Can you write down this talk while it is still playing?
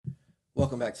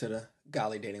Welcome back to the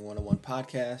Golly Dating 101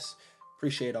 podcast.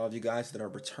 Appreciate all of you guys that are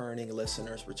returning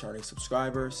listeners, returning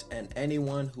subscribers, and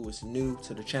anyone who is new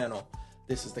to the channel.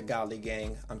 This is the Golly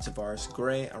Gang. I'm Tavares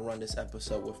Gray. I run this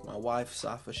episode with my wife,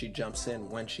 Safa. She jumps in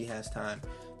when she has time.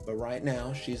 But right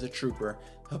now, she's a trooper,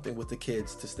 helping with the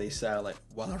kids to stay silent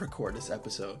while I record this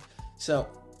episode. So,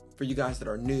 for you guys that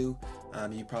are new,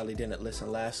 you probably didn't listen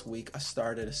last week. I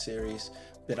started a series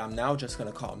that I'm now just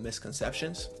going to call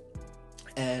Misconceptions.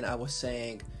 And I was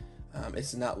saying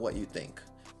it's not what you think.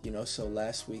 So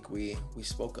last week we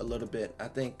spoke a little bit. I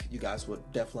think you guys would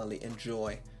definitely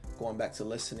enjoy going back to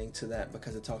listening to that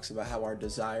because it talks about how our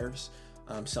desires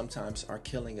sometimes are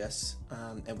killing us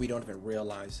and we don't even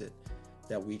realize it.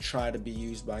 That we try to be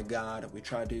used by God, we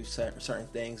try to do certain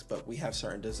things, but we have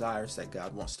certain desires that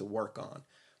God wants to work on.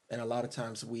 And a lot of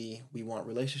times we want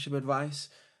relationship advice,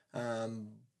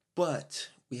 but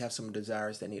we have some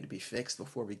desires that need to be fixed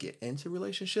before we get into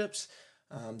relationships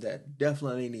that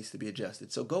definitely needs to be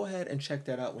adjusted. So go ahead and check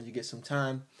that out when you get some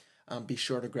time. Be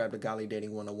sure to grab the Golly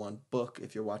Dating 101 book.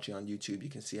 If you're watching on YouTube, you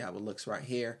can see how it looks right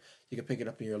here. You can pick it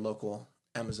up in your local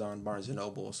Amazon, Barnes &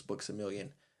 Nobles, Books A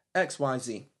Million,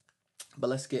 XYZ. But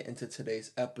let's get into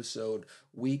today's episode,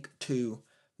 week 2,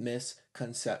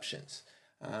 Misconceptions.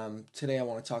 Today I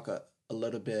want to talk a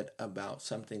little bit about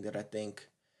something that I think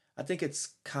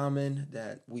it's common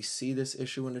that we see this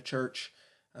issue in the church.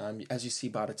 As you see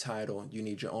by the title, you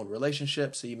need your own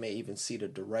relationship. So you may even see the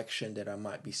direction that I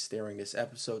might be steering this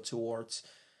episode towards.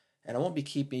 And I won't be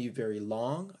keeping you very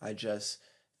long. I just,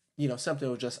 something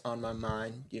was just on my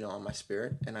mind, on my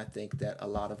spirit. And I think that a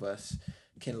lot of us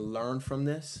can learn from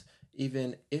this,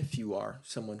 even if you are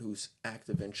someone who's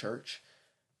active in church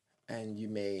and you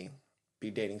may be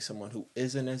dating someone who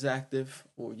isn't as active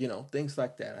or, things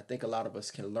like that. I think a lot of us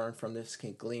can learn from this,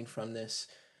 can glean from this.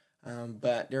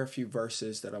 But there are a few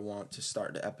verses that I want to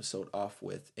start the episode off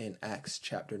with in Acts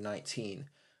chapter 19.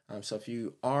 So if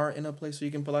you are in a place where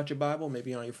you can pull out your Bible,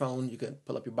 maybe on your phone, you can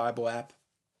pull up your Bible app,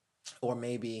 or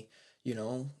maybe,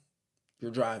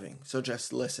 you're driving. So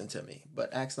just listen to me.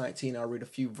 But Acts 19, I'll read a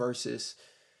few verses.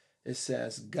 It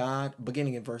says, God,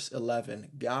 beginning in verse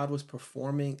 11, God was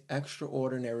performing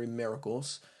extraordinary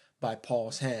miracles by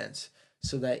Paul's hands,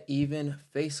 so that even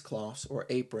face cloths or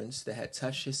aprons that had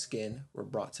touched his skin were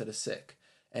brought to the sick,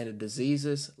 and the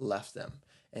diseases left them,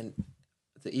 and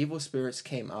the evil spirits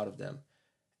came out of them.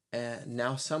 And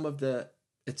now some of the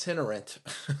itinerant,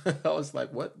 I was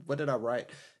like, what did I write?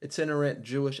 Itinerant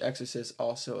Jewish exorcists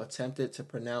also attempted to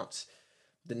pronounce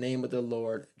the name of the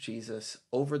Lord Jesus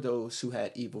over those who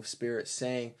had evil spirits,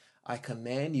 saying, I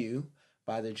command you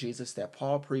by the Jesus that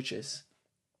Paul preaches.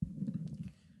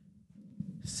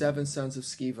 7 sons of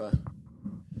Sceva,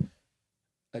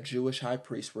 a Jewish high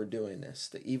priest, were doing this.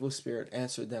 The evil spirit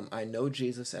answered them, I know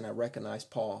Jesus and I recognize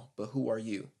Paul, but who are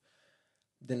you?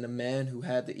 Then the man who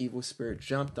had the evil spirit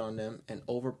jumped on them and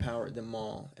overpowered them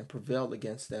all and prevailed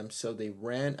against them. So they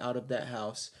ran out of that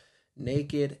house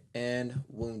naked and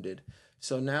wounded.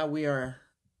 So now we are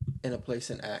in a place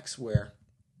in Acts where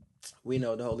we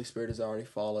know the Holy Spirit has already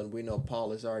fallen. We know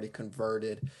Paul is already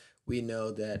converted. We know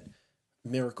that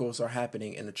miracles are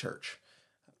happening in the church.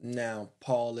 Now,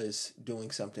 Paul is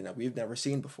doing something that we've never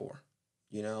seen before.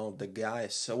 The guy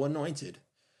is so anointed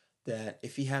that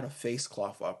if he had a face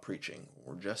cloth while preaching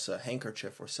or just a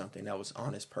handkerchief or something that was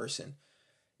on his person,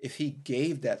 if he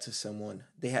gave that to someone,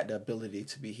 they had the ability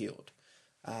to be healed.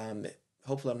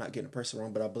 Hopefully I'm not getting the person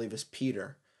wrong, but I believe it's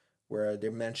Peter, where they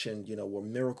mentioned, where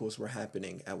miracles were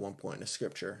happening at one point in the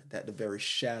scripture, that the very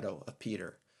shadow of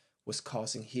Peter was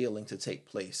causing healing to take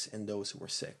place in those who were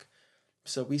sick.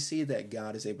 So we see that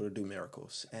God is able to do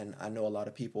miracles. And I know a lot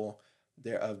of people,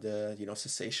 they're of the,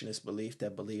 cessationist belief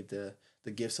that believe the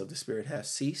gifts of the Spirit have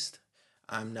ceased.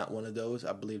 I'm not one of those.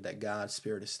 I believe that God's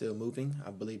Spirit is still moving. I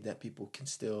believe that people can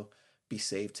still be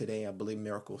saved today. I believe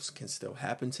miracles can still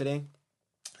happen today.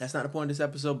 That's not the point of this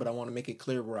episode, but I want to make it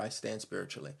clear where I stand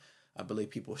spiritually. I believe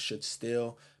people should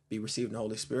still be receiving the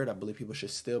Holy Spirit. I believe people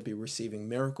should still be receiving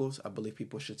miracles. I believe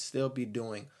people should still be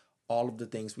doing all of the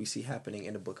things we see happening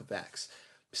in the book of Acts.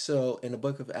 So in the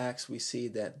book of Acts, we see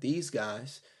that these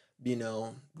guys,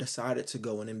 decided to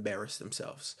go and embarrass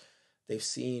themselves. They've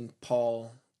seen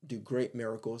Paul do great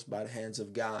miracles by the hands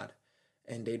of God,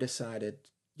 and they decided,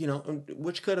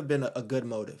 which could have been a good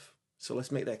motive. So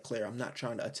let's make that clear. I'm not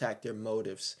trying to attack their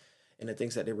motives and the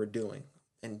things that they were doing.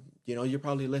 And, you're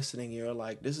probably listening. You're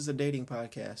like, this is a dating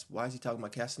podcast. Why is he talking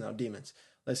about casting out demons?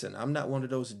 Listen, I'm not one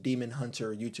of those demon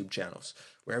hunter YouTube channels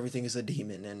where everything is a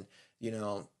demon and,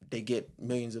 they get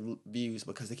millions of views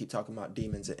because they keep talking about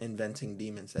demons and inventing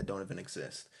demons that don't even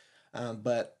exist.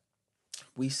 But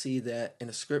we see that in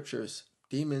the scriptures,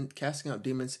 casting out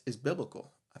demons is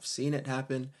biblical. I've seen it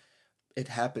happen. It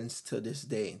happens to this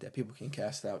day that people can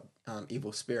cast out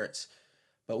evil spirits.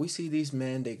 But we see these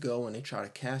men, they go and they try to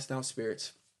cast out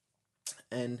spirits,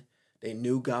 and they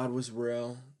knew God was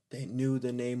real. They knew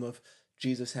the name of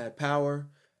Jesus had power.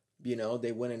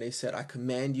 They went and they said, I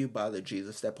command you by the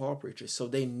Jesus that Paul preaches. So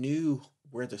they knew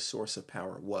where the source of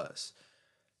power was.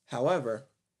 However,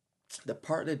 the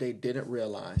part that they didn't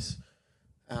realize,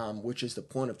 which is the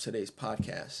point of today's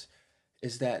podcast,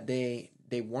 is that they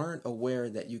weren't aware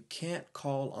that you can't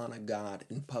call on a God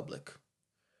in public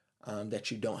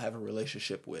that you don't have a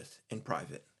relationship with in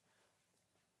private.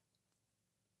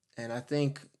 And I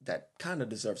think that kind of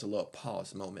deserves a little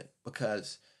pause moment,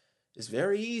 because it's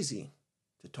very easy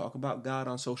to talk about God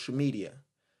on social media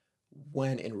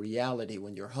when in reality,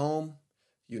 when you're home,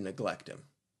 you neglect him.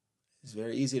 It's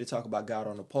very easy to talk about God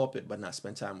on the pulpit but not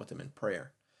spend time with him in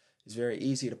prayer. It's very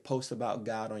easy to post about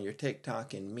God on your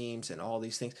TikTok and memes and all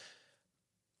these things.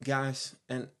 Guys,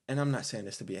 and I'm not saying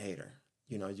this to be a hater.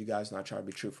 You guys not trying to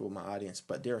be truthful with my audience,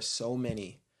 but there are so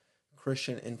many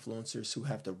Christian influencers who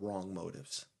have the wrong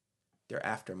motives. They're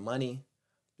after money,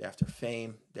 they're after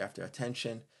fame, they're after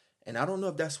attention. And I don't know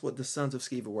if that's what the sons of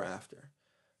Sceva were after,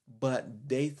 but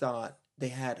they thought they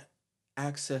had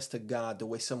access to God the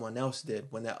way someone else did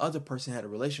when that other person had a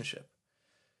relationship.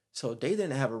 So they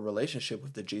didn't have a relationship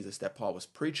with the Jesus that Paul was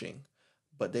preaching,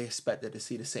 but they expected to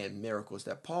see the same miracles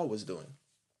that Paul was doing.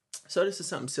 So this is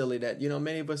something silly that,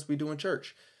 many of us, we do in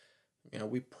church.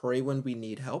 We pray when we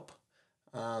need help.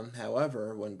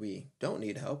 However, when we don't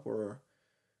need help or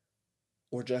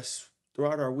just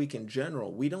throughout our week in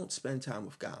general, we don't spend time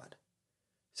with God.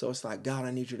 So it's like, God,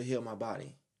 I need you to heal my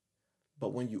body.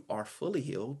 But when you are fully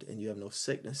healed and you have no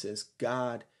sicknesses,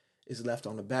 God is left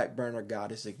on the back burner.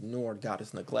 God is ignored. God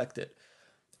is neglected.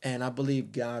 And I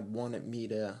believe God wanted me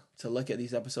to look at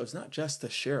these episodes, not just to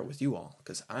share it with you all,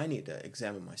 because I need to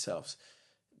examine myself.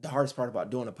 The hardest part about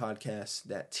doing a podcast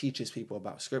that teaches people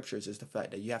about scriptures is the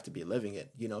fact that you have to be living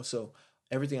it, So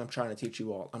everything I'm trying to teach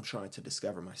you all, I'm trying to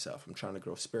discover myself. I'm trying to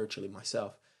grow spiritually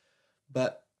myself.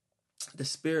 But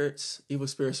the evil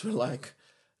spirits were like,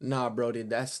 nah, Brody,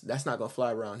 that's not going to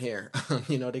fly around here.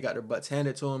 They got their butts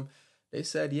handed to them. They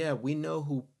said, yeah, we know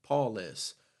who Paul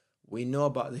is. We know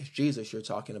about this Jesus you're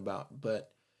talking about.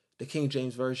 But the King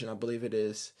James Version, I believe it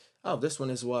is, this one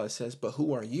as well, it says, but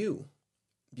who are you?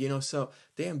 So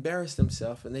they embarrassed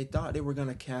themselves and they thought they were going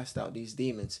to cast out these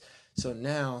demons. So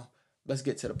now let's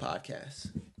get to the podcast.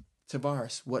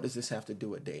 Tavares, what does this have to do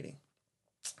with dating?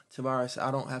 Tavares,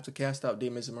 I don't have to cast out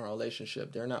demons in my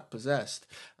relationship. They're not possessed.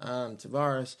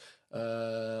 Tavares,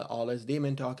 all this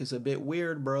demon talk is a bit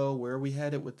weird, bro. Where are we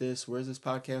headed with this? Where's this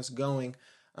podcast going?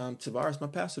 Tavares, my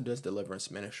pastor does deliverance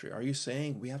ministry. Are you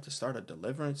saying we have to start a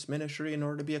deliverance ministry in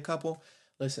order to be a couple?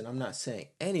 Listen, I'm not saying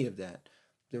any of that.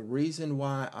 The reason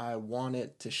why I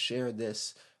wanted to share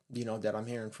this, that I'm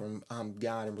hearing from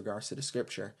God in regards to the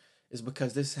scripture, is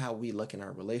because this is how we look in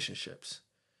our relationships.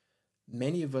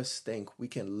 Many of us think we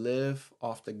can live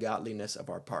off the godliness of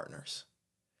our partners.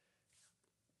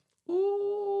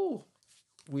 Ooh,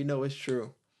 we know it's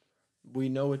true. We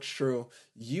know it's true.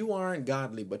 You aren't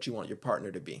godly, but you want your partner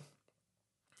to be.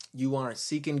 You aren't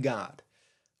seeking God,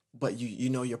 but you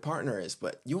know your partner is,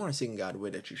 but you aren't seeking God the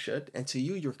way that you should. And to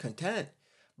you, you're content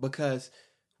because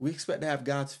we expect to have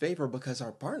God's favor because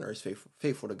our partner is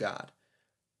faithful to God.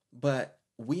 But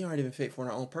we aren't even faithful in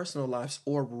our own personal lives,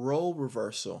 or role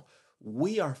reversal.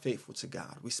 We are faithful to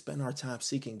God. We spend our time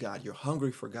seeking God. You're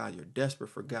hungry for God. You're desperate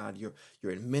for God. You're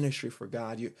in ministry for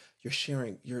God. You're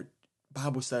sharing your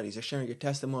Bible studies. You're sharing your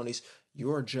testimonies.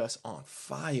 You're just on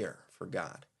fire for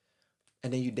God.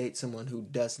 And then you date someone who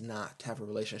does not have a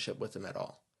relationship with him at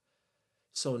all.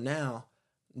 So now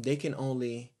they can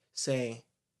only say,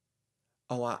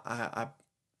 oh,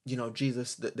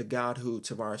 Jesus, the God who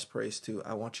Tavares prays to,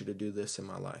 I want you to do this in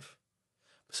my life.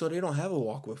 So they don't have a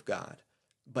walk with God,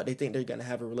 but they think they're going to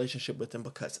have a relationship with him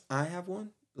because I have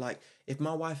one. Like, if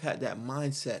my wife had that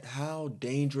mindset, how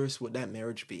dangerous would that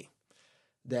marriage be?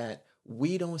 That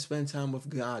we don't spend time with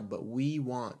God, but we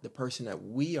want the person that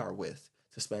we are with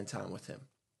to spend time with him.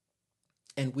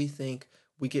 And we think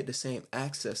we get the same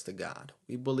access to God.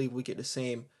 We believe we get the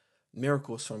same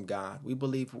miracles from God. We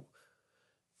believe,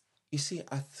 you see,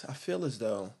 I feel as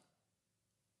though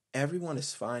everyone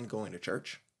is fine going to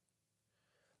church.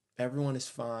 Everyone is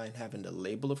fine having the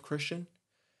label of Christian.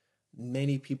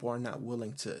 Many people are not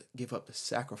willing to give up the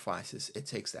sacrifices it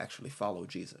takes to actually follow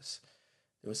Jesus.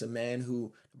 There was a man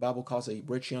who the Bible calls a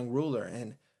rich young ruler,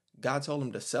 and God told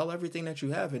him to sell everything that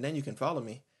you have and then you can follow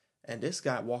me. And this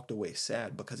guy walked away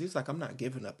sad because he's like, I'm not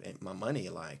giving up my money.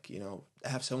 Like, I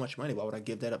have so much money. Why would I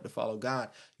give that up to follow God?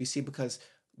 You see, because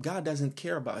God doesn't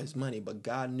care about his money, but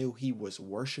God knew he was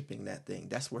worshiping that thing.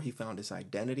 That's where he found his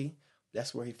identity.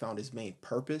 That's where he found his main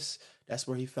purpose. That's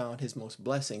where he found his most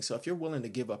blessing. So if you're willing to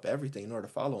give up everything in order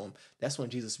to follow him, that's when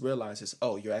Jesus realizes,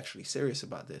 oh, you're actually serious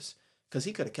about this. Because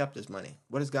he could have kept his money.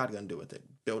 What is God going to do with it?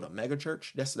 Build a mega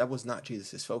church? That was not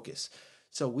Jesus' focus.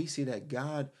 So we see that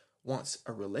God wants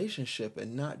a relationship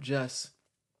and not just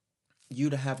you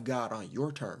to have God on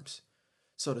your terms.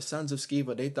 So the sons of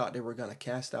Sceva, they thought they were going to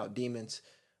cast out demons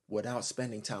without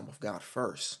spending time with God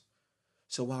first.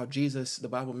 So while Jesus, the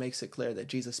Bible makes it clear that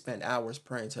Jesus spent hours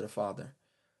praying to the Father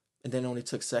and then only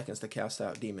took seconds to cast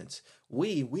out demons.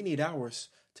 We need hours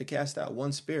to cast out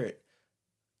one spirit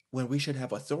when we should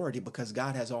have authority because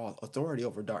God has all authority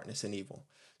over darkness and evil.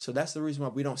 So that's the reason why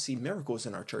we don't see miracles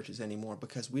in our churches anymore,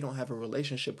 because we don't have a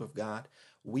relationship with God.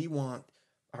 We want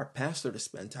our pastor to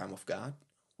spend time with God.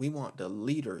 We want the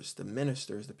leaders, the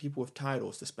ministers, the people with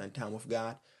titles to spend time with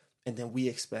God. And then we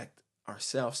expect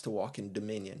ourselves to walk in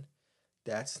dominion.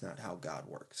 That's not how God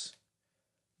works.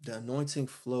 The anointing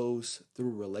flows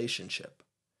through relationship.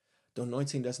 The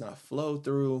anointing does not flow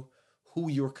through who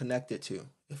you're connected to.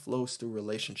 It flows through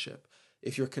relationship.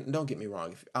 If you're, don't get me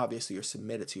wrong, if obviously you're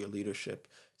submitted to your leadership,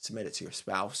 submitted to your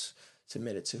spouse,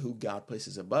 submitted to who God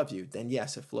places above you, then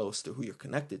yes, it flows through who you're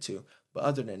connected to. But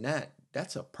other than that,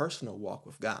 that's a personal walk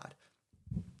with God.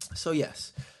 So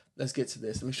yes, let's get to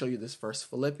this. Let me show you this verse,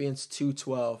 Philippians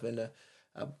 2:12 in the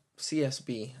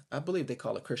CSB. I believe they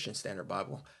call it Christian Standard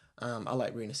Bible. I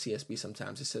like reading the CSB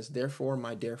sometimes. It says, therefore,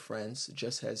 my dear friends,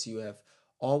 just as you have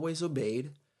always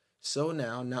obeyed, so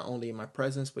now, not only in my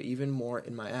presence, but even more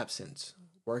in my absence,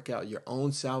 work out your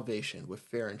own salvation with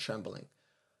fear and trembling.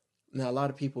 Now, a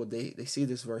lot of people, they see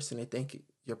this verse and they think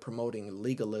you're promoting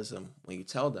legalism when you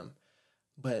tell them.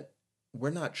 But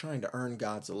we're not trying to earn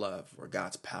God's love or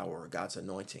God's power or God's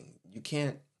anointing. You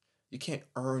can't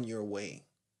earn your way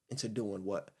into doing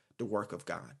the work of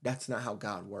God. That's not how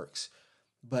God works.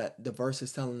 But the verse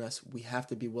is telling us we have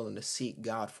to be willing to seek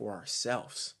God for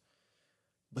ourselves,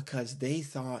 because they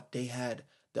thought they had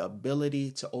the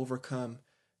ability to overcome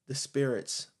the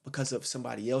spirits because of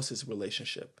somebody else's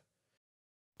relationship.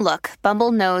 Look,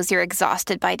 Bumble knows you're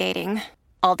exhausted by dating.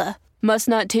 All the must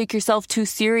not take yourself too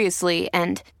seriously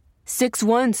and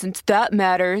 6'1" since that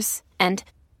matters. And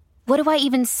what do I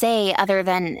even say other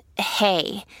than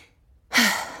hey?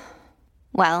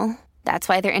 Well, that's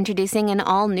why they're introducing an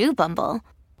all-new Bumble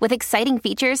with exciting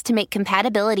features to make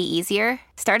compatibility easier,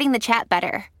 starting the chat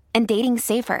better, and dating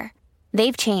safer.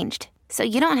 They've changed, so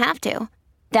you don't have to.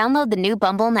 Download the new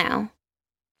Bumble now.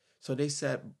 So they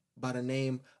said by the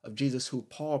name of Jesus who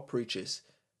Paul preaches.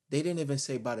 They didn't even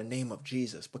say by the name of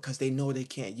Jesus because they know they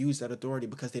can't use that authority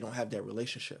because they don't have that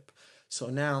relationship. So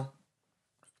now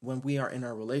when we are in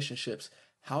our relationships,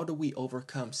 how do we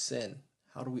overcome sin?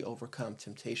 How do we overcome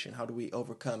temptation? How do we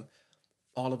overcome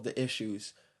all of the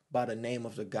issues by the name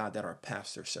of the God that our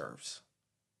pastor serves?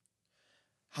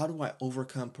 How do I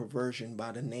overcome perversion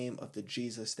by the name of the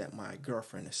Jesus that my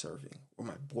girlfriend is serving or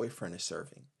my boyfriend is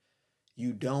serving?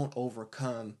 You don't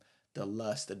overcome the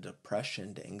lust, the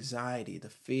depression, the anxiety, the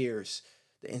fears,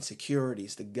 the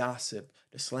insecurities, the gossip,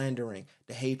 the slandering,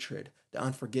 the hatred, the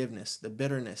unforgiveness, the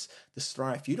bitterness, the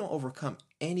strife. You don't overcome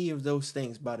any of those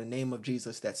things by the name of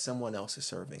Jesus that someone else is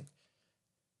serving.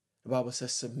 The Bible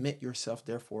says, submit yourself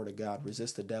therefore to God,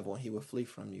 resist the devil and he will flee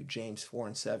from you. James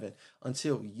 4:7.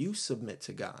 Until you submit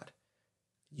to God,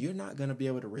 you're not going to be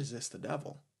able to resist the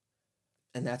devil.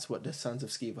 And that's what the sons of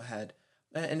Sceva had.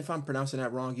 And if I'm pronouncing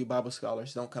that wrong, you Bible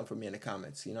scholars, don't come for me in the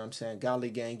comments. You know what I'm saying? Godly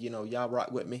gang, y'all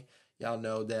rock with me. Y'all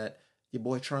know that your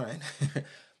boy trying.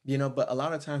 But a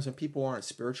lot of times when people aren't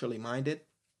spiritually minded,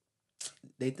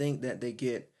 they think that they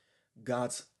get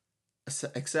God's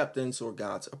acceptance or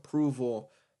God's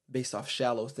approval based off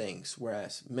shallow things,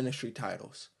 whereas ministry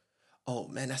titles, oh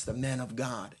man, that's the man of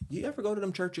God. You ever go to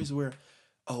them churches where,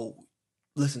 oh,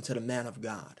 listen to the man of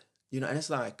God, and it's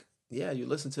like, yeah, you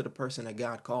listen to the person that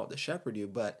God called to shepherd you,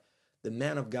 but the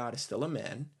man of God is still a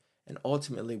man, and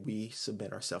ultimately we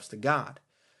submit ourselves to God.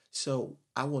 So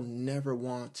I will never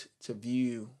want to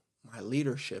view my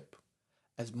leadership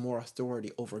as more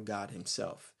authority over God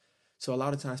himself. So a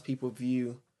lot of times people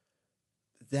view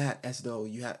that as though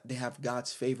they have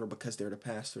God's favor because they're the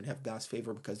pastor, they have God's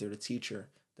favor because they're the teacher,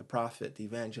 the prophet, the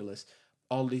evangelist.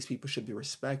 All of these people should be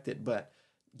respected, but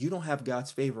you don't have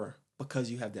God's favor because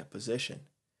you have that position.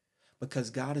 Because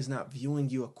God is not viewing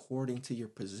you according to your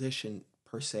position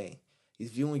per se.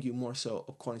 He's viewing you more so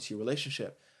according to your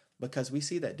relationship. Because we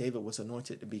see that David was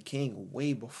anointed to be king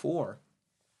way before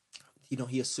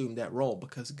he assumed that role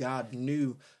because God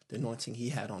knew the anointing he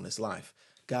had on his life.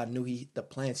 God knew the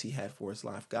plans he had for his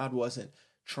life. God wasn't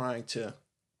trying to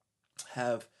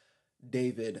have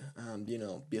David,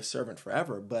 be a servant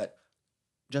forever. But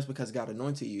just because God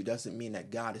anointed you doesn't mean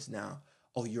that God is now,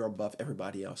 oh, you're above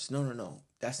everybody else. No, no, no.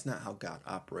 That's not how God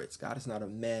operates. God is not a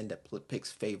man that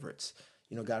picks favorites.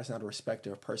 God is not a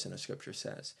respecter of person, as Scripture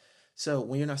says. So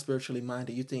when you're not spiritually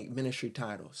minded, you think ministry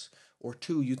titles, or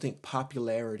two, you think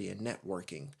popularity and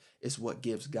networking is what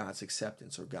gives God's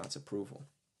acceptance or God's approval.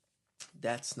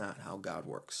 That's not how God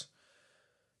works.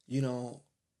 And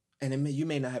you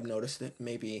may not have noticed it.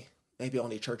 Maybe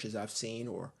only churches I've seen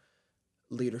or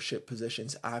leadership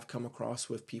positions I've come across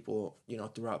with people,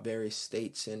 throughout various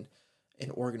states and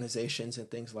organizations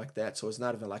and things like that. So it's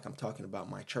not even like I'm talking about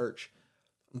my church.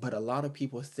 But a lot of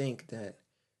people think that,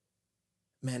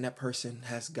 man, that person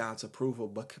has God's approval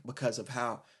because of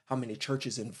how many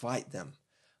churches invite them.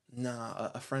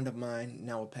 Nah, a friend of mine,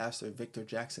 now a pastor, Victor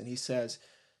Jackson, he says,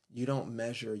 you don't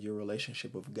measure your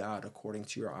relationship with God according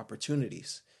to your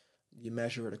opportunities. You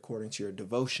measure it according to your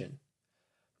devotion.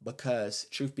 Because,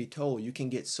 truth be told, you can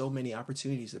get so many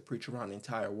opportunities to preach around the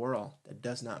entire world. That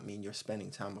does not mean you're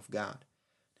spending time with God.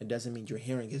 That doesn't mean you're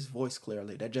hearing his voice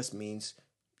clearly. That just means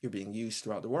you're being used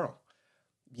throughout the world.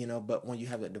 But when you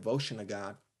have that devotion to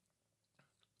God,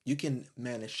 you can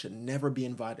manage to never be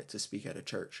invited to speak at a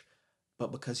church.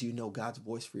 But because you know God's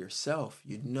voice for yourself,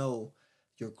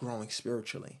 you're growing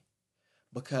spiritually.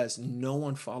 Because no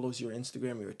one follows your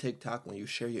Instagram or your TikTok when you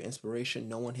share your inspiration.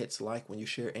 No one hits like when you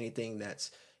share anything that's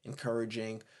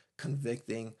encouraging,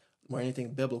 convicting, or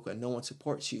anything biblical, and no one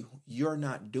supports you. You're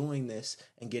not doing this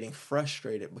and getting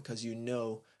frustrated because you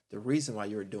know the reason why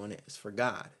you're doing it is for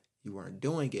God. You weren't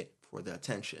doing it for the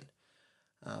attention.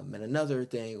 And another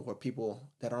thing where people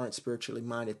that aren't spiritually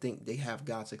minded think they have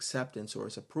God's acceptance or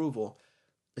his approval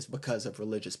is because of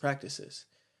religious practices.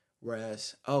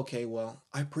 Whereas, okay, well,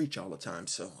 I preach all the time,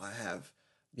 so I have,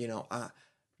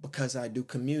 because I do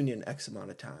communion X amount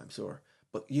of times,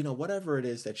 but whatever it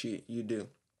is that you do,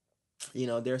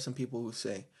 there are some people who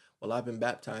say, well, I've been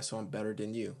baptized, so I'm better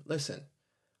than you. Listen,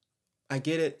 I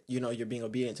get it, you're being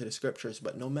obedient to the scriptures,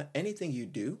 but no matter anything you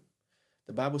do,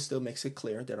 the Bible still makes it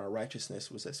clear that our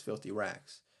righteousness was as filthy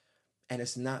rags. And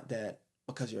it's not that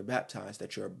because you're baptized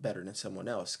that you're better than someone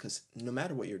else, because no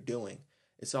matter what you're doing,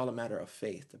 it's all a matter of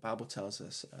faith. The Bible tells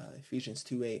us, Ephesians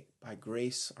 2:8, by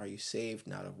grace are you saved,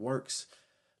 not of works,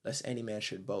 lest any man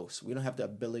should boast. We don't have the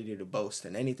ability to boast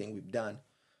in anything we've done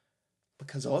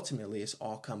because ultimately it's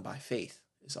all come by faith.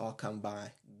 It's all come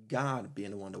by God being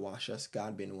the one to wash us,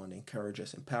 God being the one to encourage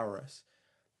us, empower us.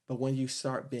 But when you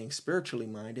start being spiritually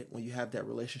minded, when you have that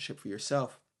relationship for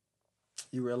yourself,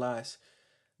 you realize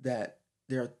that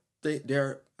there are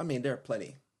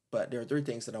plenty, but there are three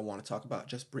things that I want to talk about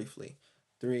just briefly.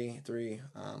 Three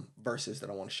verses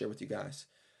that I want to share with you guys.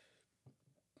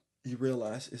 You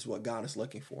realize is what God is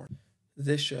looking for.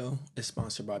 This show is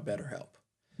sponsored by BetterHelp.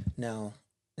 Now,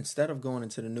 instead of going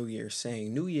into the new year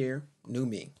saying, new year, new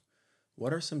me,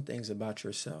 what are some things about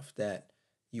yourself that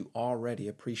you already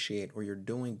appreciate or you're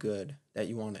doing good that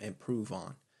you want to improve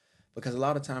on? Because a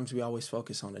lot of times we always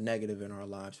focus on the negative in our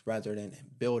lives rather than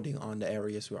building on the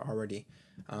areas we're already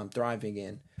thriving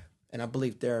in. And I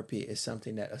believe therapy is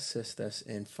something that assists us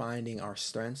in finding our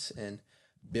strengths and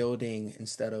building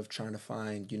instead of trying to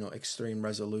find, extreme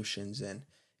resolutions and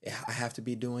I have to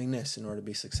be doing this in order to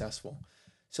be successful.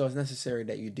 So it's necessary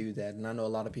that you do that. And I know a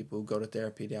lot of people who go to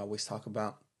therapy, they always talk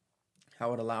about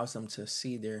how it allows them to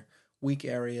see their weak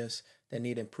areas that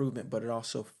need improvement, but it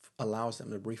also allows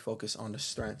them to refocus on the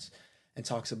strengths and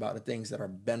talks about the things that are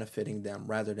benefiting them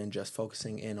rather than just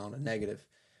focusing in on the negative.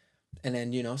 And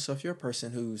then, so if you're a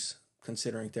person who's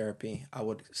considering therapy, I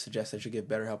would suggest that you give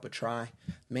BetterHelp a try,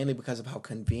 mainly because of how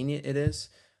convenient it is.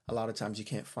 A lot of times you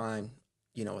can't find,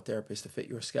 a therapist to fit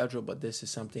your schedule, but this is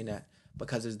something that,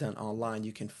 because it's done online,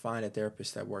 you can find a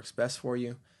therapist that works best for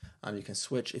you. You can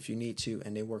switch if you need to,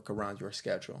 and they work around your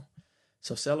schedule.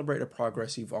 So celebrate the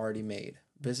progress you've already made.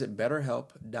 Visit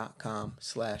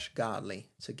betterhelp.com/godly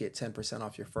to get 10%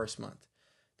 off your first month.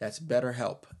 That's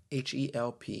BetterHelp,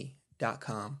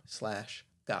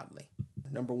 HELP.com/godly.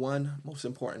 Number one, most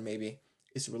important maybe,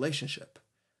 is relationship.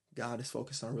 God is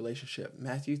focused on relationship.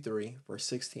 Matthew 3, verse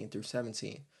 16 through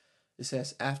 17. It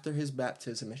says, after his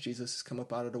baptism, as Jesus has come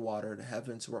up out of the water, the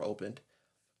heavens were opened,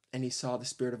 and he saw the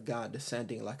Spirit of God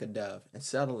descending like a dove and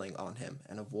settling on him.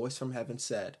 And a voice from heaven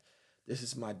said, this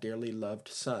is my dearly loved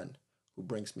Son, who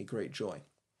brings me great joy.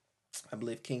 I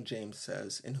believe King James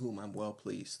says, in whom I'm well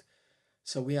pleased.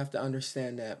 So we have to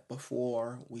understand that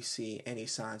before we see any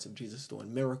signs of Jesus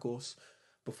doing miracles,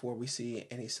 before we see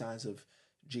any signs of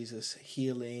Jesus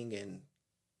healing and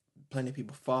plenty of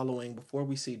people following, before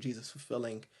we see Jesus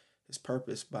fulfilling his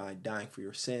purpose by dying for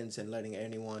your sins and letting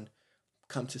anyone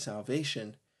come to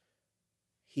salvation,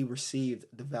 he received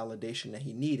the validation that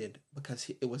he needed, because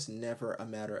it was never a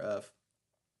matter of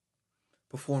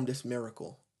perform this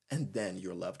miracle and then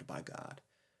you're loved by God,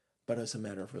 but it's a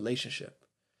matter of relationship.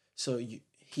 So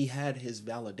he had his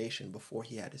validation before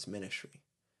he had his ministry.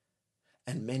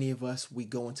 And many of us, we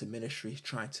go into ministry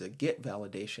trying to get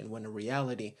validation, when in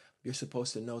reality, you're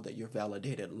supposed to know that you're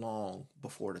validated long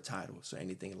before the titles or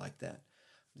anything like that.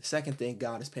 The second thing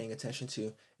God is paying attention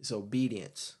to is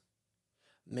obedience.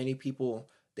 Many people,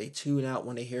 they tune out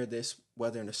when they hear this,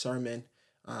 whether in a sermon,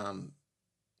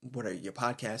 whether your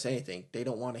podcast, anything. They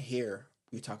don't want to hear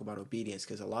you talk about obedience,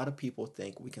 because a lot of people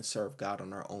think we can serve God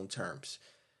on our own terms.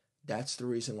 That's the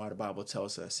reason why the Bible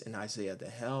tells us in Isaiah that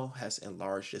hell has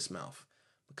enlarged its mouth,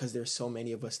 because there's so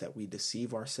many of us that we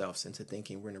deceive ourselves into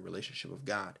thinking we're in a relationship with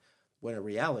God, when in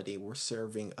reality we're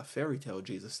serving a fairy tale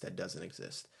Jesus that doesn't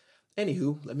exist.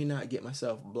 Anywho, let me not get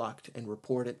myself blocked and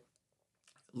reported.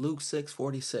 Luke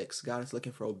 6:46, God is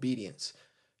looking for obedience.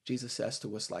 Jesus says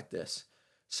to us like this: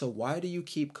 "So why do you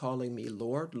keep calling me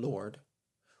Lord, Lord,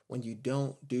 when you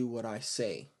don't do what I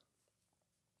say?"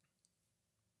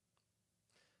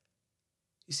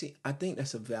 You see, I think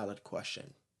that's a valid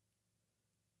question.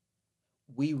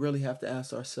 We really have to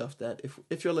ask ourselves that,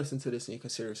 if you're listening to this and you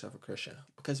consider yourself a Christian.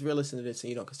 Because if you're listening to this and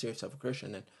you don't consider yourself a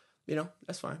Christian, then,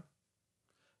 that's fine.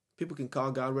 People can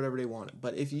call God whatever they want.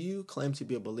 But if you claim to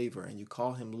be a believer and you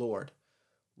call him Lord,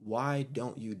 why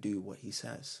don't you do what he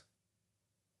says?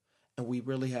 And we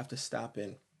really have to stop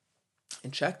and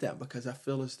check that, because I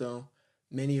feel as though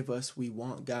many of us, we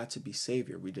want God to be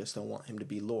Savior. We just don't want him to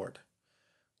be Lord.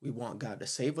 We want God to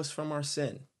save us from our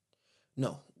sin.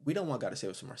 No, we don't want God to save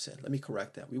us from our sin. Let me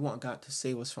correct that. We want God to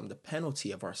save us from the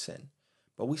penalty of our sin,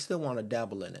 but we still want to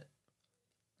dabble in it.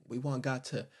 We want God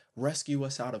to rescue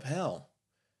us out of hell,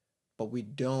 but we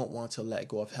don't want to let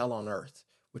go of hell on earth,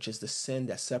 which is the sin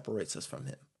that separates us from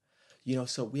him.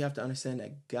 So we have to understand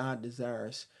that God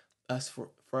desires us for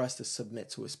us to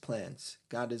submit to his plans.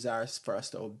 God desires for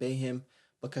us to obey him,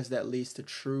 because that leads to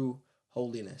true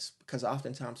holiness. Because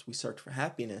oftentimes we search for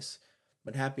happiness,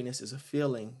 but happiness is a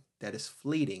feeling that is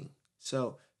fleeting.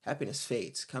 So happiness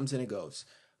fades, comes and it goes.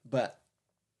 But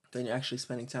then you're actually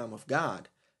spending time with God.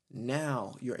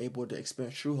 Now you're able to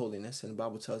experience true holiness. And the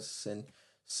Bible tells us in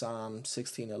Psalm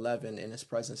 16:11, "In his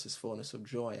presence is fullness of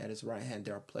joy. At his right hand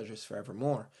there are pleasures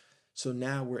forevermore." So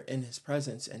now we're in his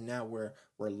presence, and now we're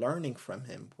learning from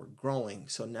him. We're growing.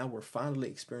 So now we're finally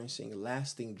experiencing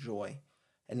lasting joy,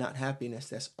 and not happiness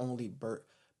that's only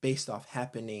based off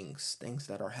happenings, things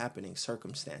that are happening,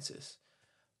 circumstances.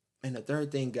 And the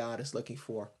third thing God is looking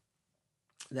for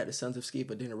that the sons of Sceva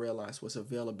didn't realize was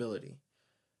availability.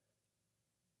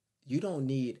 You don't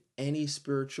need any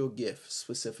spiritual gift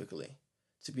specifically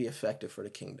to be effective for the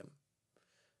kingdom.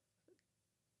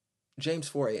 James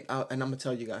 4:8, and I'm going to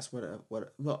tell you guys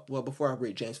well, before I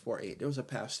read James 4:8, there was a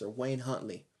pastor, Wayne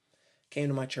Huntley, came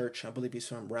to my church. I believe he's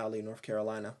from Raleigh, North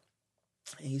Carolina.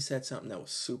 And he said something that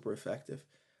was super effective.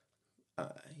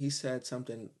 He said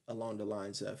something along the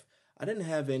lines of, "I didn't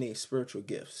have any spiritual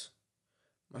gifts.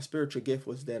 My spiritual gift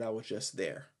was that I was just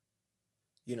there."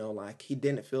 Like, he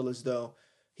didn't feel as though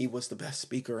he was the best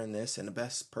speaker in this and the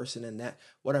best person in that,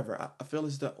 whatever. I feel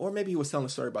as though, or maybe he was telling a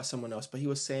story about someone else, but he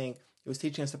was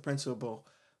teaching us the principle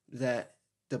that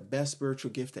the best spiritual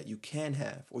gift that you can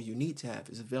have, or you need to have,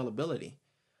 is availability.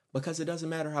 Because it doesn't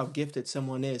matter how gifted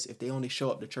someone is if they only show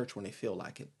up to church when they feel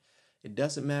like it. It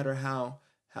doesn't matter how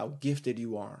gifted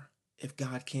you are if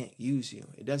God can't use you.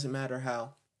 It doesn't matter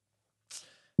how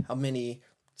many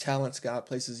talents God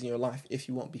places in your life if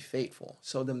you won't be faithful.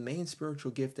 So the main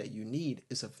spiritual gift that you need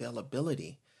is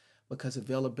availability, because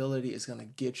availability is going to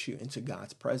get you into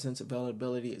God's presence.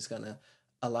 Availability is going to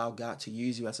allow God to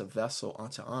use you as a vessel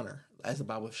unto honor, as the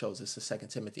Bible shows us in 2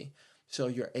 Timothy. So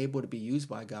you're able to be used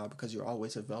by God because you're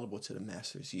always available to the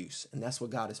master's use. And that's what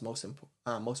God is most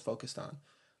focused on.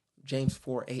 James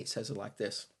 4:8 says it like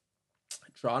this: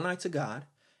 "Draw nigh to God,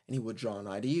 and he will draw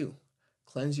nigh to you.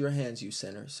 Cleanse your hands, you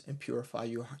sinners, and purify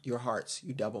your hearts,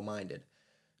 you double-minded."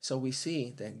 So we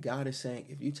see that God is saying,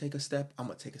 if you take a step, I'm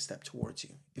going to take a step towards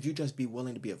you. If you just be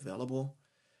willing to be available,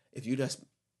 if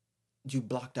you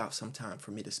blocked out some time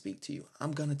for me to speak to you,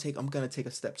 I'm going to take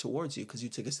a step towards you because you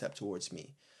took a step towards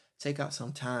me. Take out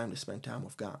some time to spend time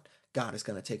with God. God is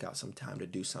going to take out some time to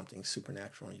do something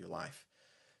supernatural in your life.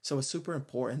 So it's super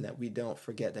important that we don't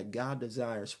forget that God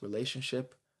desires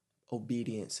relationship,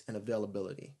 obedience, and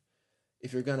availability.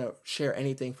 If you're going to share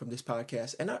anything from this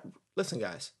podcast, listen,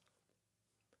 guys,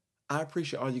 I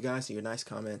appreciate all you guys and your nice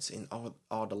comments and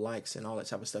all the likes and all that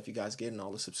type of stuff you guys get and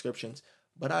all the subscriptions.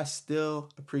 But I still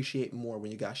appreciate more when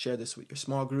you guys share this with your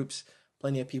small groups.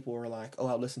 Plenty of people were like, "Oh,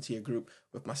 I'll listen to your group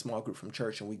with my small group from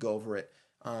church, and we go over it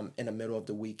in the middle of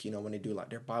the week, when they do like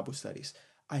their Bible studies."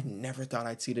 I never thought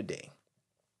I'd see the day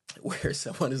where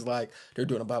someone is like, they're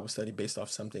doing a Bible study based off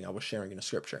something I was sharing in the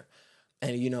scripture.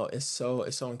 And it's so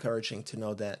encouraging to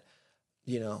know that,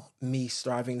 me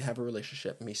striving to have a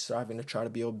relationship, me striving to try to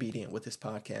be obedient with this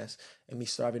podcast, and me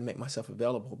striving to make myself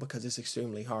available because it's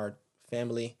extremely hard.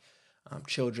 Family,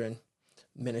 children,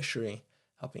 ministry,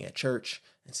 helping at church,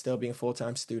 and still being a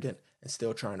full-time student and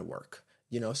still trying to work.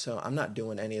 So I'm not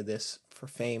doing any of this for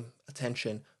fame,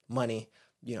 attention, money,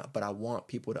 but I want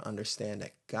people to understand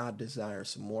that God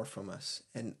desires more from us.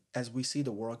 And as we see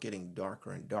the world getting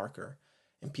darker and darker,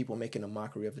 and people making a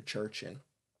mockery of the church, and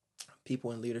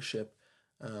people in leadership,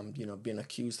 being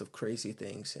accused of crazy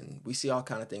things, and we see all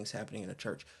kind of things happening in the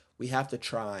church, we have to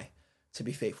try to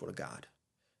be faithful to God.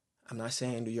 I'm not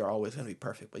saying that you're always going to be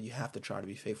perfect, but you have to try to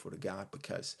be faithful to God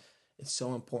because it's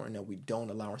so important that we don't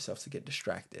allow ourselves to get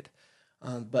distracted.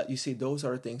 But you see, those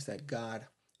are the things that God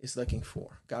is looking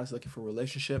for. God is looking for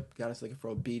relationship. God is looking for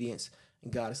obedience.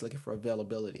 And God is looking for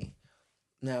availability.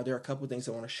 Now, there are a couple of things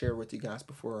I want to share with you guys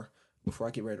before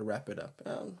I get ready to wrap it up.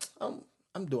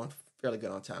 I'm doing fairly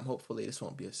good on time. Hopefully, this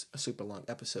won't be a super long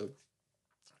episode.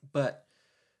 But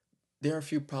there are a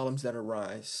few problems that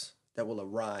will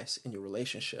arise in your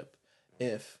relationship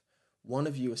if one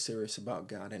of you is serious about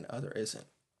God and the other isn't.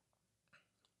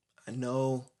 I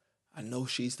know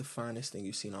she's the finest thing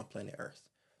you've seen on planet Earth.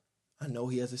 I know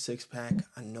he has a six-pack.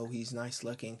 I know he's nice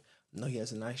looking. I know he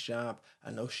has a nice job.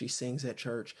 I know she sings at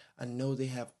church. I know they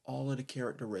have all of the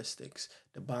characteristics,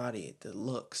 the body, the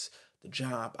looks, the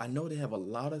job. I know they have a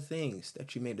lot of things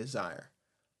that you may desire.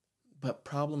 But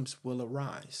problems will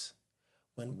arise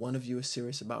when one of you is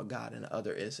serious about God and the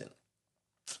other isn't.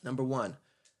 Number one,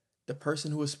 the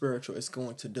person who is spiritual is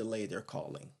going to delay their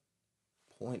calling.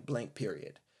 Point blank,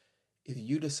 period. If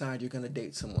you decide you're going to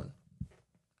date someone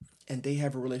and they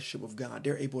have a relationship with God,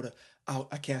 they're able to,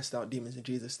 I cast out demons in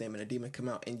Jesus' name, and a demon come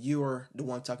out, and you're the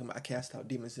one talking about, I cast out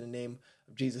demons in the name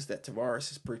of Jesus that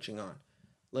Tavares is preaching on.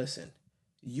 Listen,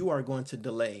 you are going to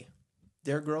delay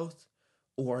their growth,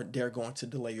 or they're going to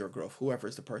delay your growth, whoever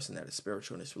is the person that is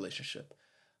spiritual in this relationship.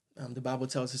 The Bible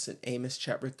tells us in Amos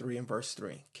chapter 3 and verse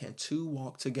 3, can two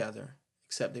walk together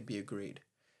except they be agreed?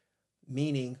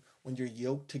 Meaning, when you're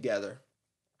yoked together,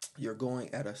 you're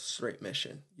going at a straight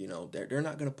mission. They're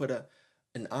not going to put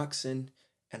an oxen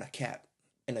and a cat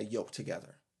in a yoke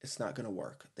together. It's not going to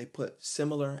work. They put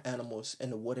similar animals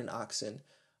in a wooden oxen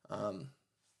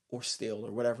or steel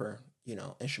or whatever,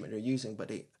 instrument they're using, but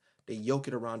they yoke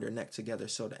it around their neck together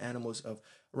so the animals of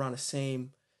around the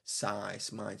same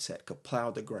size mindset could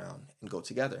plow the ground and go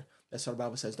together. That's why the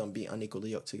Bible says don't be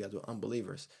unequally yoked together with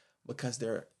unbelievers, because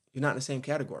you're not in the same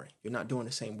category. You're not doing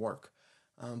the same work.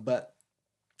 But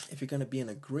if you're going to be in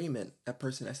agreement, that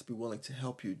person has to be willing to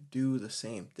help you do the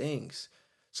same things.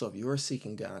 So if you're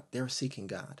seeking God, they're seeking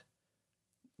God,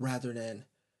 rather than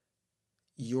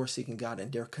you're seeking God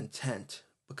and they're content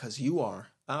because you are.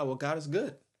 Well, God is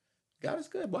good. God is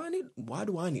good. Why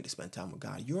do I need to spend time with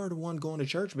God? You're the one going to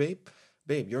church, babe.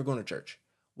 Babe, you're going to church.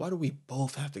 Why do we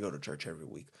both have to go to church every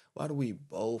week? Why do we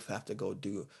both have to go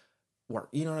do work?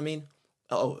 You know what I mean?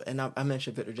 Oh, and I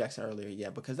mentioned Victor Jackson earlier, yeah,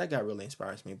 because that guy really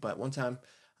inspires me. But one time,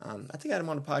 I think I had him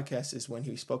on the podcast is when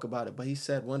he spoke about it, but he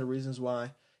said one of the reasons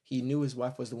why he knew his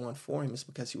wife was the one for him is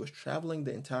because he was traveling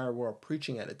the entire world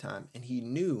preaching at the time, and he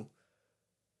knew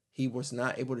he was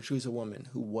not able to choose a woman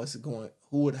who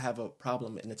would have a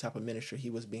problem in the type of ministry he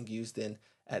was being used in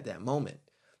at that moment.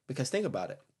 Because think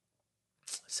about it.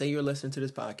 Say you're listening to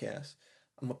this podcast.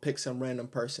 I'm going to pick some random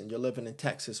person. You're living in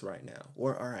Texas right now.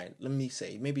 Or, all right, let me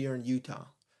say, maybe you're in Utah,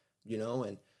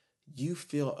 and you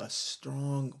feel a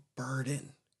strong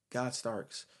burden. God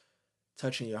starts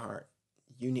touching your heart.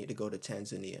 You need to go to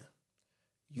Tanzania.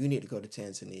 You need to go to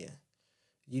Tanzania.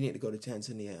 You need to go to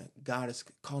Tanzania. God is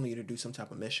calling you to do some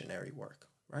type of missionary work,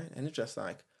 right? And it's just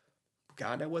like,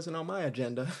 God, that wasn't on my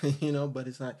agenda, but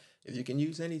it's like, if you can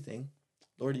use anything,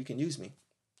 Lord, you can use me.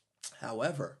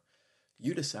 However,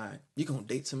 you decide you're going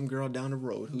to date some girl down the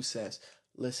road who says,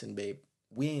 listen, babe,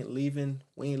 we ain't leaving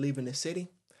this city.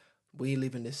 We ain't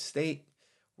leaving this state.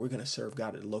 We're going to serve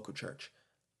God at a local church.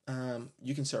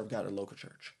 You can serve God at a local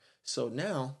church. So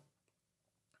now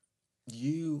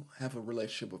you have a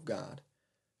relationship with God,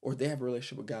 or they have a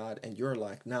relationship with God, and you're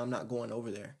like, no, I'm not going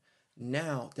over there.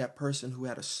 Now that person who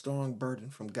had a strong burden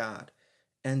from God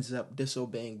ends up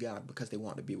disobeying God because they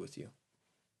want to be with you.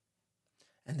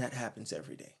 And that happens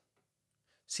every day.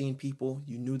 Seeing people,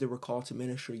 you knew they were called to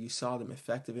ministry, you saw them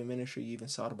effective in ministry, you even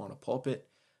saw them on a pulpit.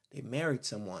 They married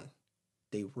someone.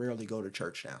 They rarely go to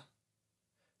church now.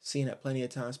 Seen it plenty of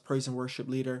times, praise and worship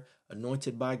leader,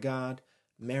 anointed by God,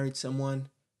 married someone,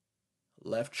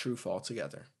 left truth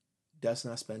altogether. Does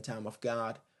not spend time with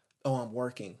God. Oh, I'm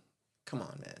working. Come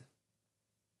on, man.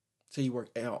 So you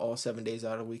work all 7 days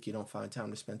out of the week, you don't find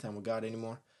time to spend time with God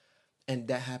anymore. And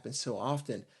that happens so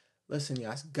often. Listen,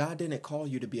 guys, God didn't call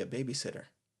you to be a babysitter.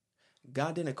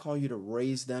 God didn't call you to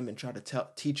raise them and try to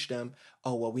teach them,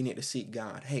 oh, well, we need to seek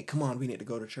God. Hey, come on, we need to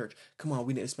go to church. Come on,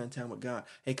 we need to spend time with God.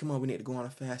 Hey, come on, we need to go on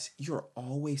a fast. You're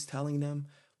always telling them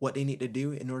what they need to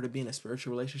do in order to be in a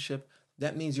spiritual relationship.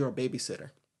 That means you're a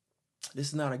babysitter. This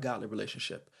is not a godly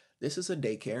relationship. This is a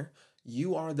daycare.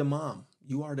 You are the mom.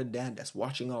 You are the dad that's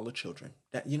watching all the children.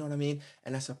 That, you know what I mean?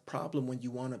 And that's a problem when you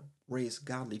want to raise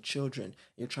godly children.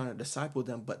 You're trying to disciple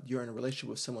them, but you're in a relationship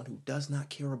with someone who does not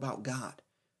care about God.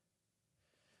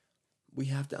 We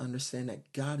have to understand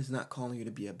that God is not calling you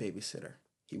to be a babysitter.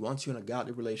 He wants you in a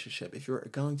godly relationship. If you're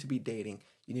going to be dating,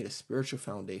 you need a spiritual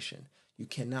foundation. You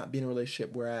cannot be in a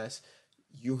relationship whereas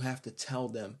you have to tell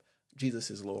them Jesus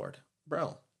is Lord.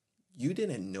 Bro, you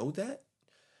didn't know that?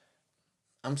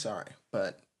 I'm sorry,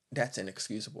 but that's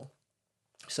inexcusable.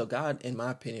 So God, in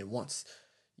my opinion, wants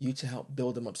you to help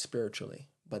build them up spiritually.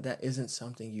 But that isn't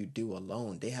something you do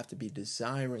alone. They have to be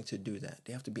desiring to do that.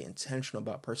 They have to be intentional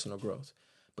about personal growth.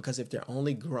 Because if they're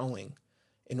only growing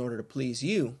in order to please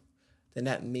you, then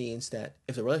that means that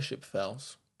if the relationship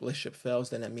fails,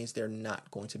 then that means they're not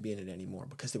going to be in it anymore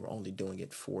because they were only doing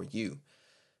it for you.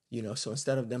 So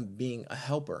instead of them being a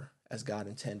helper as God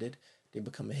intended, they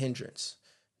become a hindrance.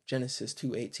 Genesis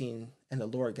 2:18, and the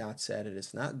Lord God said, it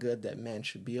is not good that man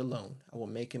should be alone. I will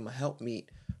make him a helpmeet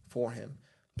for him.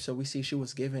 So we see she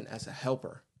was given as a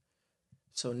helper.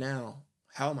 So now,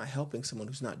 how am I helping someone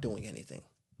who's not doing anything?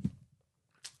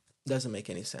 Doesn't make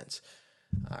any sense.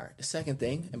 All right, the second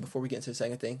thing, and before we get into the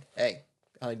second thing, hey,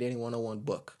 Godly Dating 101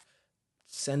 book.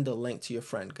 Send a link to your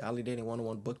friend,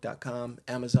 godlydating101book.com,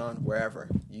 Amazon, wherever.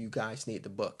 You guys need the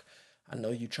book. I know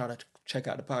you try to check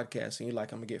out the podcast and you're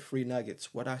like, I'm going to get free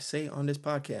nuggets. What I say on this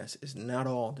podcast is not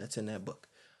all that's in that book.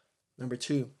 Number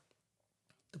 2,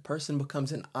 the person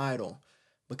becomes an idol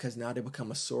because now they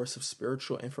become a source of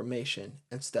spiritual information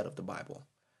instead of the Bible.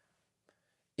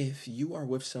 If you are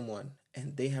with someone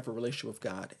and they have a relationship with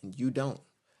God and you don't,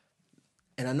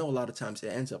 and I know a lot of times it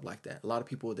ends up like that. A lot of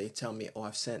people, they tell me, oh,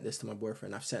 I've sent this to my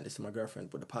boyfriend. I've sent this to my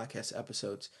girlfriend with the podcast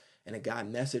episodes. And a guy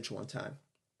messaged one time.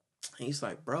 And he's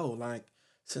like, bro, like,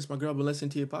 since my girl been listening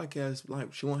to your podcast,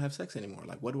 like, she won't have sex anymore.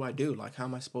 Like, what do I do? Like, how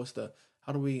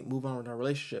do we move on with our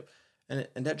relationship? And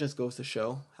that just goes to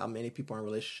show how many people are in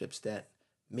relationships that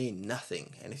mean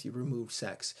nothing. And if you remove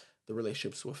sex, the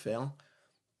relationships will fail.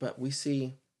 But we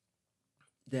see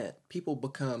that people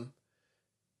become,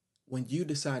 when you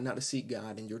decide not to seek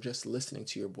God and you're just listening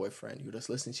to your boyfriend, you're just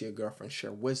listening to your girlfriend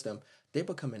share wisdom, they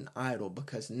become an idol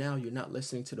because now you're not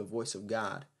listening to the voice of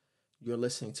God. You're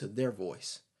listening to their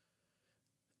voice.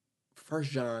 1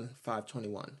 John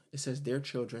 5:21, it says, dear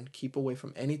children, keep away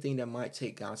from anything that might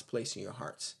take God's place in your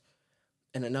hearts.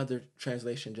 And another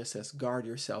translation just says, guard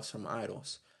yourselves from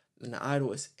idols. And the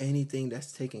idol is anything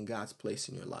that's taking God's place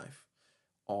in your life.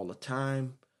 All the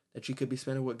time that you could be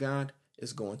spending with God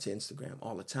is going to Instagram.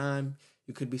 All the time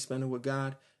you could be spending with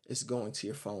God is going to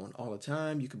your phone. All the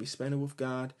time you could be spending with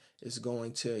God is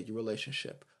going to your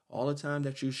relationship. All the time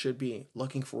that you should be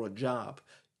looking for a job,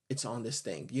 it's on this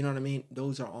thing. You know what I mean?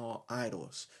 Those are all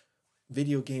idols.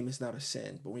 Video game is not a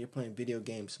sin, but when you're playing video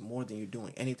games more than you're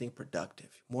doing anything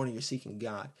productive, more than you're seeking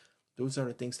God, those are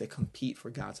the things that compete for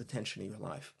God's attention in your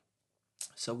life.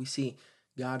 So we see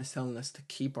God is telling us to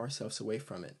keep ourselves away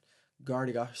from it,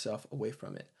 guarding ourselves away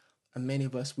from it. And many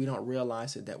of us, we don't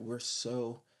realize it, that we're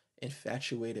so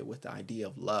infatuated with the idea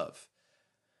of love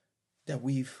that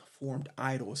we've formed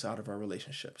idols out of our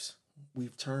relationships.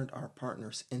 We've turned our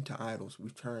partners into idols.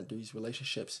 We've turned these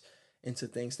relationships into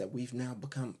things that we've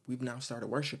now started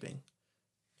worshiping.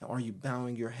 Now, are you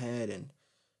bowing your head and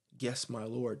yes, my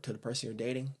Lord, to the person you're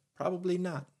dating? Probably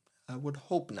not. I would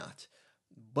hope not.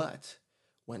 But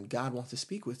when God wants to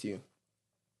speak with you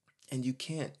and you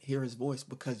can't hear his voice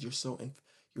because you're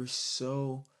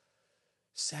so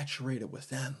saturated with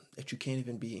them that you can't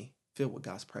even be filled with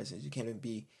God's presence. You can't even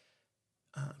be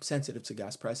sensitive to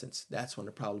God's presence. That's when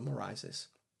the problem arises.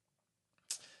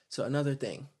 So another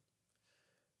thing,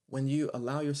 when you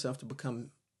allow yourself to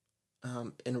become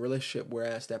in a relationship,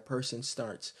 whereas that person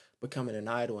starts becoming an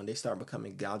idol and they start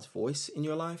becoming God's voice in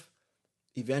your life,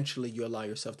 eventually you allow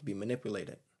yourself to be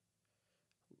manipulated.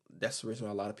 That's the reason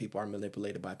why a lot of people are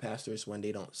manipulated by pastors when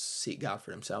they don't seek God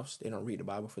for themselves. They don't read the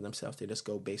Bible for themselves. They just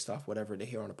go based off whatever they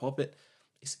hear on the pulpit.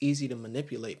 It's easy to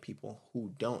manipulate people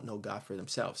who don't know God for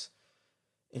themselves.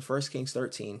 In 1 Kings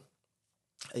 13,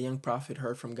 a young prophet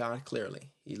heard from God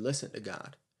clearly. He listened to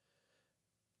God.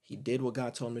 He did what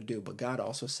God told him to do, but God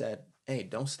also said, hey,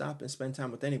 don't stop and spend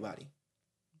time with anybody.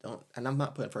 Don't, and I'm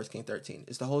not putting 1 Kings 13.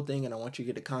 It's the whole thing, and I want you to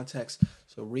get the context.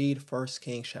 So read 1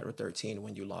 Kings chapter 13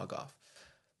 when you log off.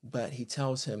 But he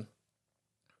tells him,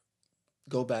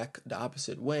 go back the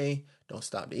opposite way. Don't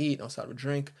stop to eat. Don't stop to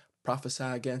drink. Prophesy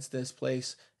against this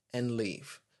place and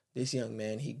leave. This young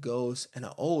man, he goes, and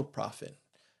an old prophet,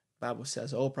 Bible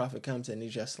says, an old prophet comes and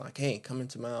he's just like, hey, come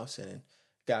into my house. And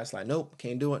God's like, nope,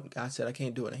 can't do it. God said, I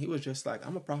can't do it. And he was just like,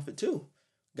 I'm a prophet too.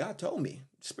 God told me.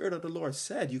 The Spirit of the Lord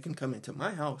said, you can come into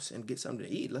my house and get something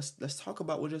to eat. Let's talk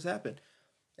about what just happened.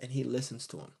 And he listens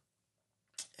to him.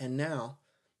 And now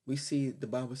we see the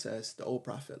Bible says the old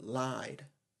prophet lied.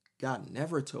 God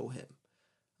never told him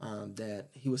that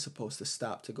he was supposed to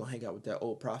stop to go hang out with that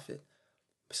old prophet.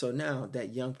 So now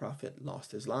that young prophet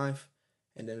lost his life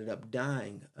and ended up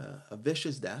dying a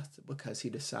vicious death because he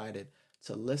decided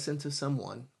to listen to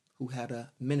someone who had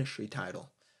a ministry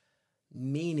title.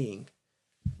 Meaning,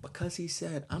 because he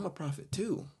said, I'm a prophet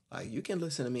too. Like, you can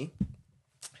listen to me.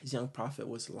 His young prophet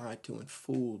was lied to and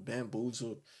fooled,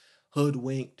 bamboozled,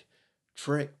 hoodwinked,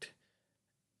 tricked,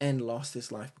 and lost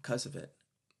his life because of it.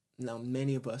 Now,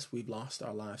 many of us, we've lost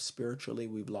our lives spiritually.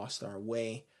 We've lost our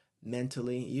way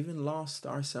mentally, even lost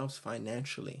ourselves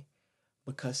financially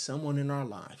because someone in our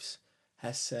lives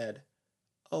has said,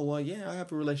 oh, well, yeah, I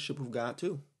have a relationship with God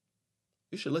too.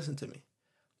 You should listen to me.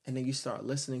 And then you start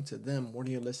listening to them more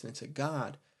than you're listening to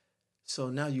God. So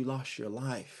now you lost your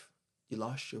life. You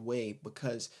lost your way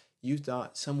because you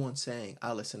thought someone saying,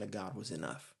 I listen to God was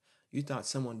enough. You thought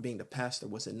someone being the pastor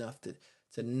was enough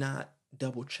to not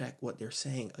double check what they're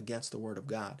saying against the word of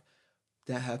God.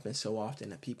 That happens so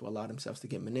often that people allow themselves to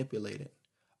get manipulated.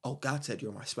 Oh, God said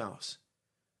you're my spouse.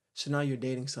 So now you're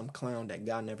dating some clown that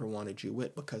God never wanted you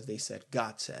with because they said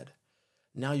God said.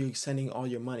 Now you're sending all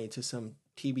your money to some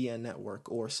TBN network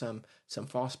or some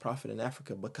false prophet in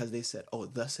Africa because they said, oh,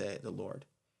 thus said the Lord.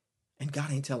 And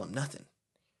God ain't tell them nothing.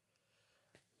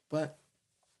 But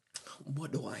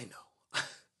what do I know?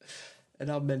 And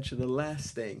I'll mention the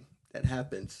last thing that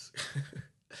happens.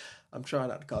 I'm trying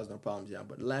not to cause no problems, y'all,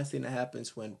 but the last thing that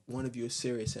happens when one of you is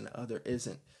serious and the other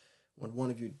isn't, when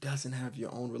one of you doesn't have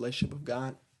your own relationship with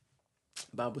God,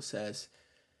 the Bible says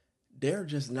they're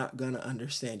just not going to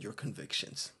understand your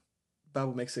convictions. The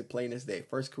Bible makes it plain as day.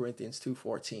 1 Corinthians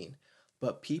 2:14.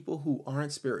 But people who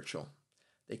aren't spiritual,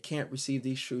 they can't receive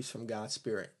these truths from God's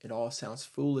Spirit. It all sounds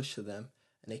foolish to them,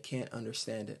 and they can't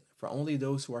understand it. For only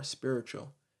those who are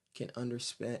spiritual can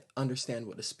understand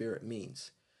what the Spirit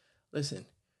means. Listen,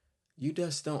 you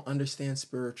just don't understand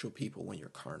spiritual people when you're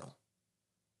carnal.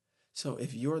 So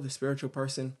if you're the spiritual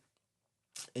person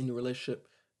in your relationship,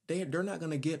 they're not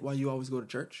going to get why you always go to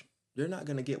church. They're not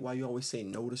going to get why you always say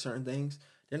no to certain things.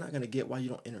 They're not going to get why you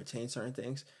don't entertain certain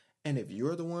things. And if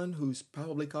you're the one who's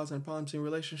probably causing problems in your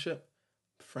relationship,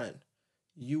 friend,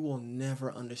 you will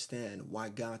never understand why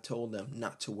God told them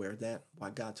not to wear that, why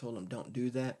God told them don't do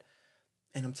that.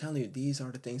 And I'm telling you, these are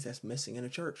the things that's missing in the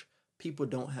church. People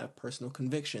don't have personal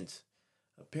convictions.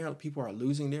 Apparently, people are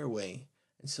losing their way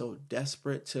and so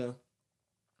desperate to...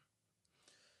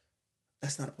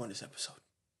 That's not the point of this episode.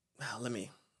 Now, let me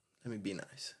be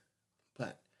nice.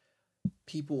 But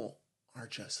people are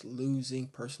just losing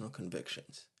personal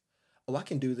convictions. Oh, I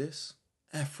can do this.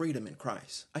 I have freedom in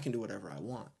Christ. I can do whatever I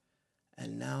want.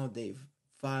 And now they've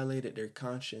violated their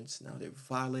conscience. Now they've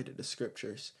violated the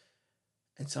scriptures.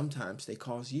 And sometimes they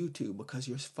cause you to because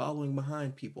you're following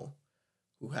behind people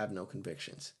who have no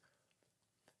convictions.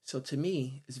 So to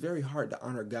me, it's very hard to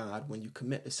honor God when you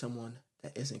commit to someone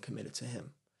that isn't committed to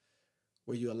him.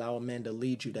 Where you allow a man to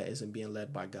lead you that isn't being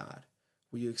led by God.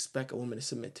 Where you expect a woman to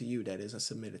submit to you that isn't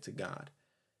submitted to God.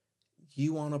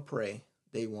 You want to pray,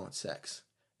 they want sex.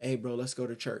 Hey, bro, let's go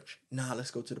to church. Nah,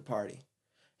 let's go to the party.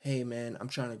 Hey, man, I'm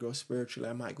trying to grow spiritually.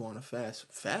 I might go on a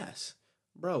fast. Fast?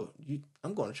 Bro,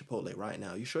 I'm going to Chipotle right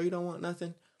now. You sure you don't want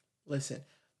nothing? Listen,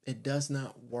 it does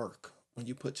not work when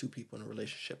you put two people in a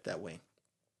relationship that way.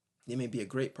 They may be a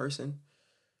great person,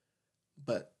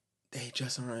 but they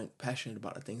just aren't passionate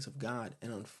about the things of God.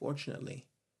 And unfortunately,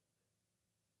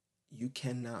 you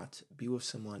cannot be with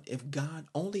someone if God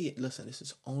only, listen, this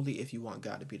is only if you want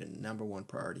God to be the number one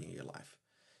priority in your life.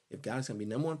 If God is going to be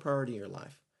number one priority in your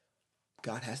life,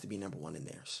 God has to be number one in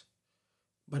theirs.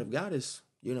 But if God is,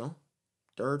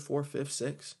 third, fourth, fifth,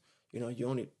 sixth, you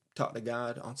only talk to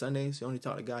God on Sundays, you only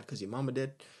talk to God because your mama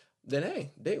did, then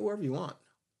hey, date whoever you want.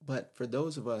 But for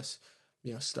those of us,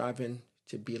 striving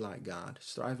to be like God,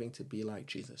 striving to be like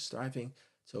Jesus, striving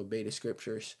to obey the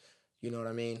scriptures, you know what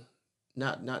I mean?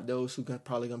 Not those who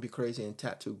probably gonna be crazy and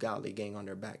tattoo Godly Gang on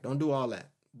their back. Don't do all that.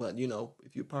 But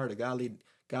if you're part of the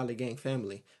Godly Gang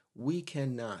family, we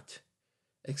cannot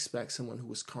expect someone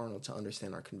who is carnal to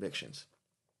understand our convictions.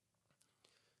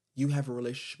 You have a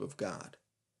relationship with God.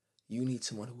 You need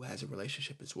someone who has a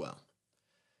relationship as well.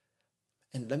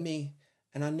 And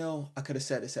I know I could have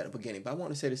said this at the beginning, but I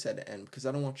want to say this at the end because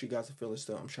I don't want you guys to feel as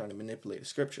though I'm trying to manipulate the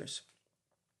scriptures.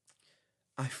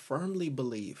 I firmly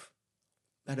believe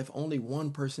that if only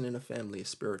one person in a family is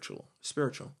spiritual,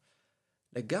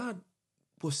 that God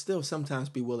will still sometimes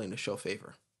be willing to show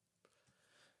favor.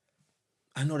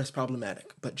 I know that's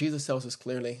problematic, but Jesus tells us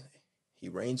clearly he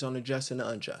reigns on the just and the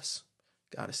unjust.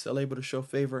 God is still able to show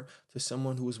favor to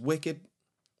someone who is wicked,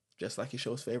 just like he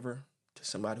shows favor to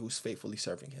somebody who's faithfully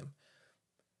serving him.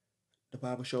 The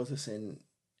Bible shows us in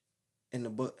the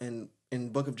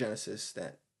book of Genesis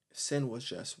that sin was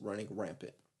just running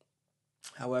rampant.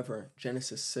 However,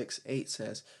 Genesis 6:8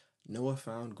 says, Noah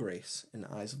found grace in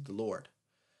the eyes of the Lord.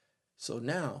 So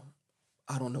now,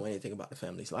 I don't know anything about the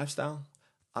family's lifestyle.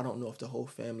 I don't know if the whole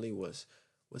family was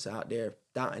out there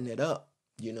dotting it up,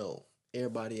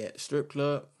 everybody at the strip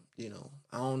club,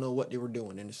 I don't know what they were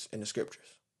doing in the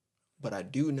scriptures. But I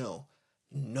do know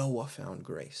Noah found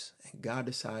grace, and God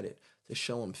decided to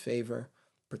show him favor,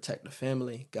 protect the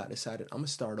family. God decided, I'm going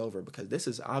to start over because this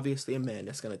is obviously a man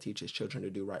that's going to teach his children to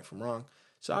do right from wrong.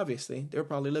 So obviously, they're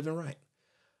probably living right.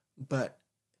 But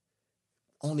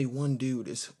only one dude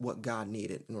is what God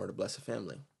needed in order to bless a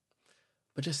family.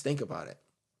 But just think about it.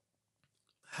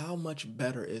 How much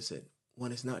better is it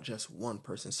when it's not just one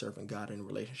person serving God in a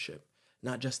relationship?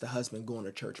 Not just the husband going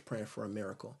to church praying for a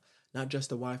miracle. Not just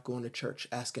the wife going to church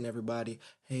asking everybody,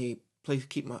 hey, please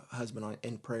keep my husband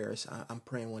in prayers. I'm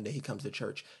praying one day he comes to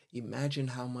church. Imagine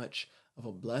how much of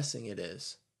a blessing it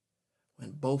is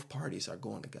when both parties are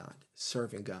going to God,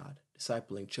 serving God,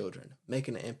 discipling children,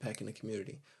 making an impact in the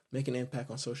community, making an impact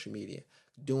on social media,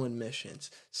 doing missions,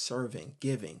 serving,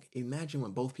 giving. Imagine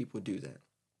when both people do that.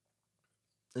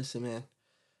 Listen, man,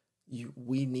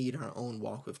 we need our own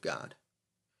walk with God.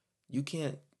 You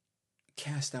can't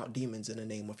cast out demons in the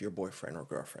name of your boyfriend or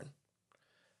girlfriend.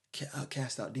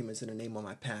 Cast out demons in the name of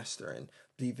my pastor and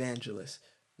the evangelist.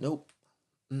 Nope.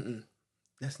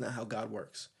 That's not how God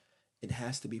works. It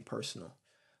has to be personal.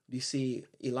 You see,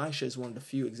 Elisha is one of the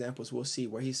few examples we'll see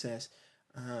where he says,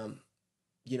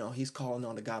 he's calling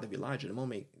on the God of Elijah. The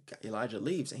moment Elijah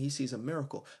leaves and he sees a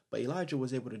miracle. But Elijah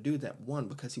was able to do that, one,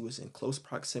 because he was in close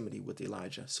proximity with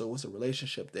Elijah. So it was a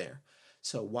relationship there.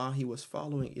 So while he was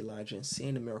following Elijah and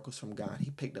seeing the miracles from God,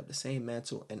 he picked up the same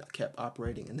mantle and kept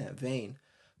operating in that vein.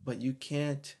 But you're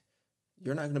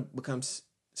not going to become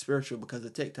spiritual because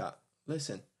of TikTok.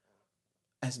 Listen,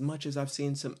 as much as I've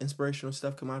seen some inspirational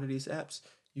stuff come out of these apps,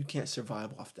 you can't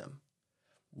survive off them.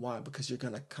 Why? Because you're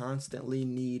going to constantly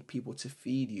need people to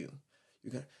feed you.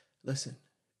 Listen,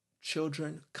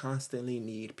 children constantly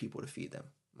need people to feed them.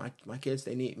 My kids,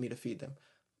 they need me to feed them.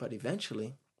 But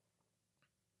eventually,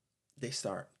 they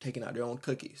start taking out their own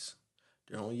cookies,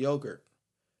 their own yogurt.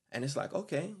 And it's like,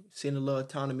 okay, seeing a little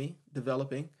autonomy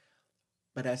developing.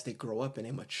 But as they grow up and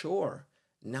they mature,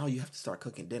 now you have to start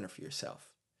cooking dinner for yourself.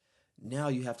 Now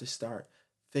you have to start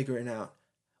figuring out,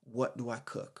 what do I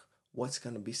cook? What's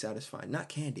going to be satisfying? Not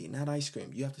candy, not ice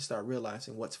cream. You have to start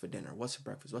realizing what's for dinner, what's for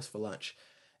breakfast, what's for lunch.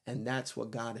 And that's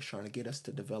what God is trying to get us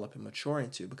to develop and mature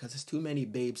into, because there's too many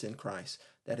babes in Christ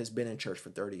that has been in church for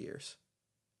 30 years.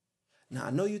 Now, I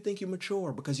know you think you're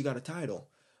mature because you got a title,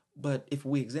 but if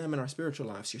we examine our spiritual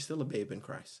lives, you're still a babe in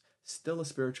Christ, still a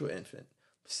spiritual infant,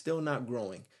 still not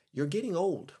growing. You're getting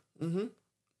old.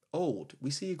 Old.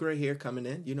 We see your gray hair coming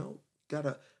in,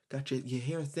 got your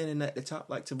hair thinning at the top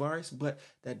like Tavares, but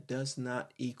that does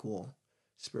not equal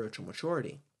spiritual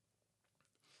maturity.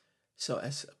 So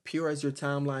as pure as your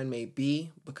timeline may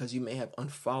be, because you may have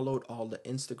unfollowed all the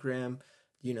Instagram,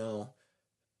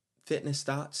 fitness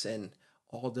thoughts and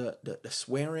all the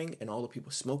swearing and all the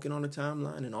people smoking on the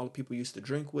timeline and all the people you used to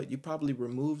drink with, you probably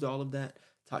removed all of that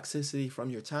toxicity from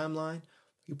your timeline.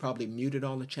 You probably muted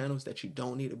all the channels that you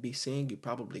don't need to be seeing. You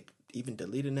probably even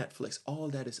deleted Netflix. All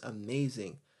that is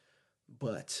amazing.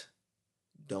 But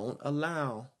don't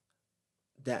allow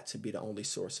that to be the only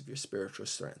source of your spiritual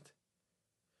strength.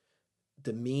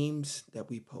 The memes that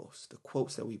we post, the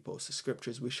quotes that we post, the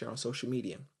scriptures we share on social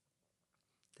media,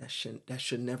 that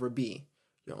should never be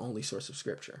your only source of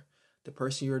scripture. The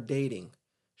person you're dating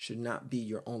should not be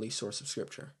your only source of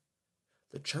scripture.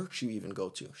 The church you even go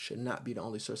to should not be the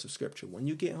only source of scripture. When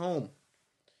you get home,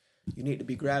 You need to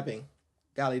be grabbing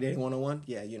Golly Dating 101.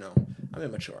 Yeah, I'm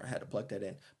immature. I had to plug that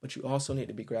in. But you also need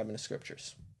to be grabbing the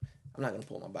scriptures. I'm not going to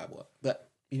pull my Bible up, but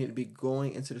you need to be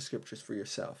going into the scriptures for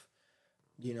yourself.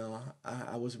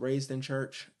 I was raised in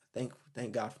church. Thank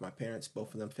God for my parents,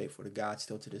 both of them faithful to God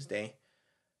still to this day.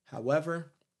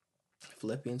 However,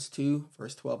 Philippians 2,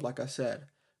 verse 12, like I said,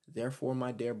 therefore,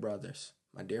 my dear brothers,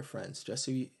 my dear friends, just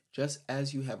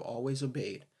as you have always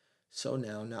obeyed, so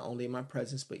now, not only in my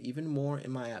presence, but even more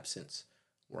in my absence,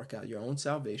 work out your own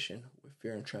salvation with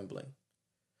fear and trembling.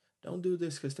 Don't do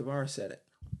this because Tavares said it.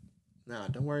 Nah,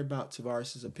 don't worry about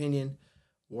Tavares' opinion.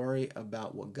 Worry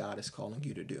about what God is calling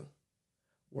you to do.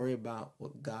 Worry about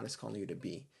what God is calling you to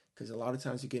be. Because a lot of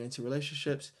times you get into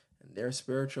relationships and they're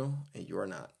spiritual and you're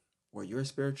not. Or you're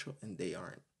spiritual and they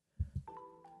aren't.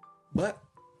 But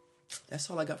that's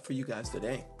all I got for you guys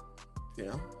today.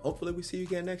 Hopefully we see you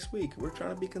again next week. We're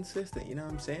trying to be consistent, you know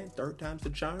what I'm saying? Third time's the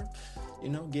charm.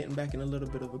 Getting back in a little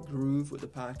bit of a groove with the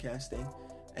podcasting.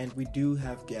 And we do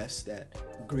have guests that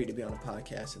agree to be on the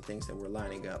podcast and things that we're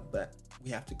lining up, but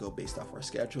we have to go based off our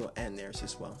schedule and theirs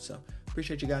as well. So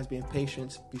appreciate you guys being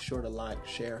patient. Be sure to like,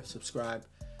 share, subscribe.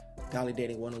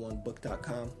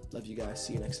 GollyDating101book.com. Love you guys.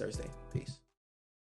 See you next Thursday. Peace.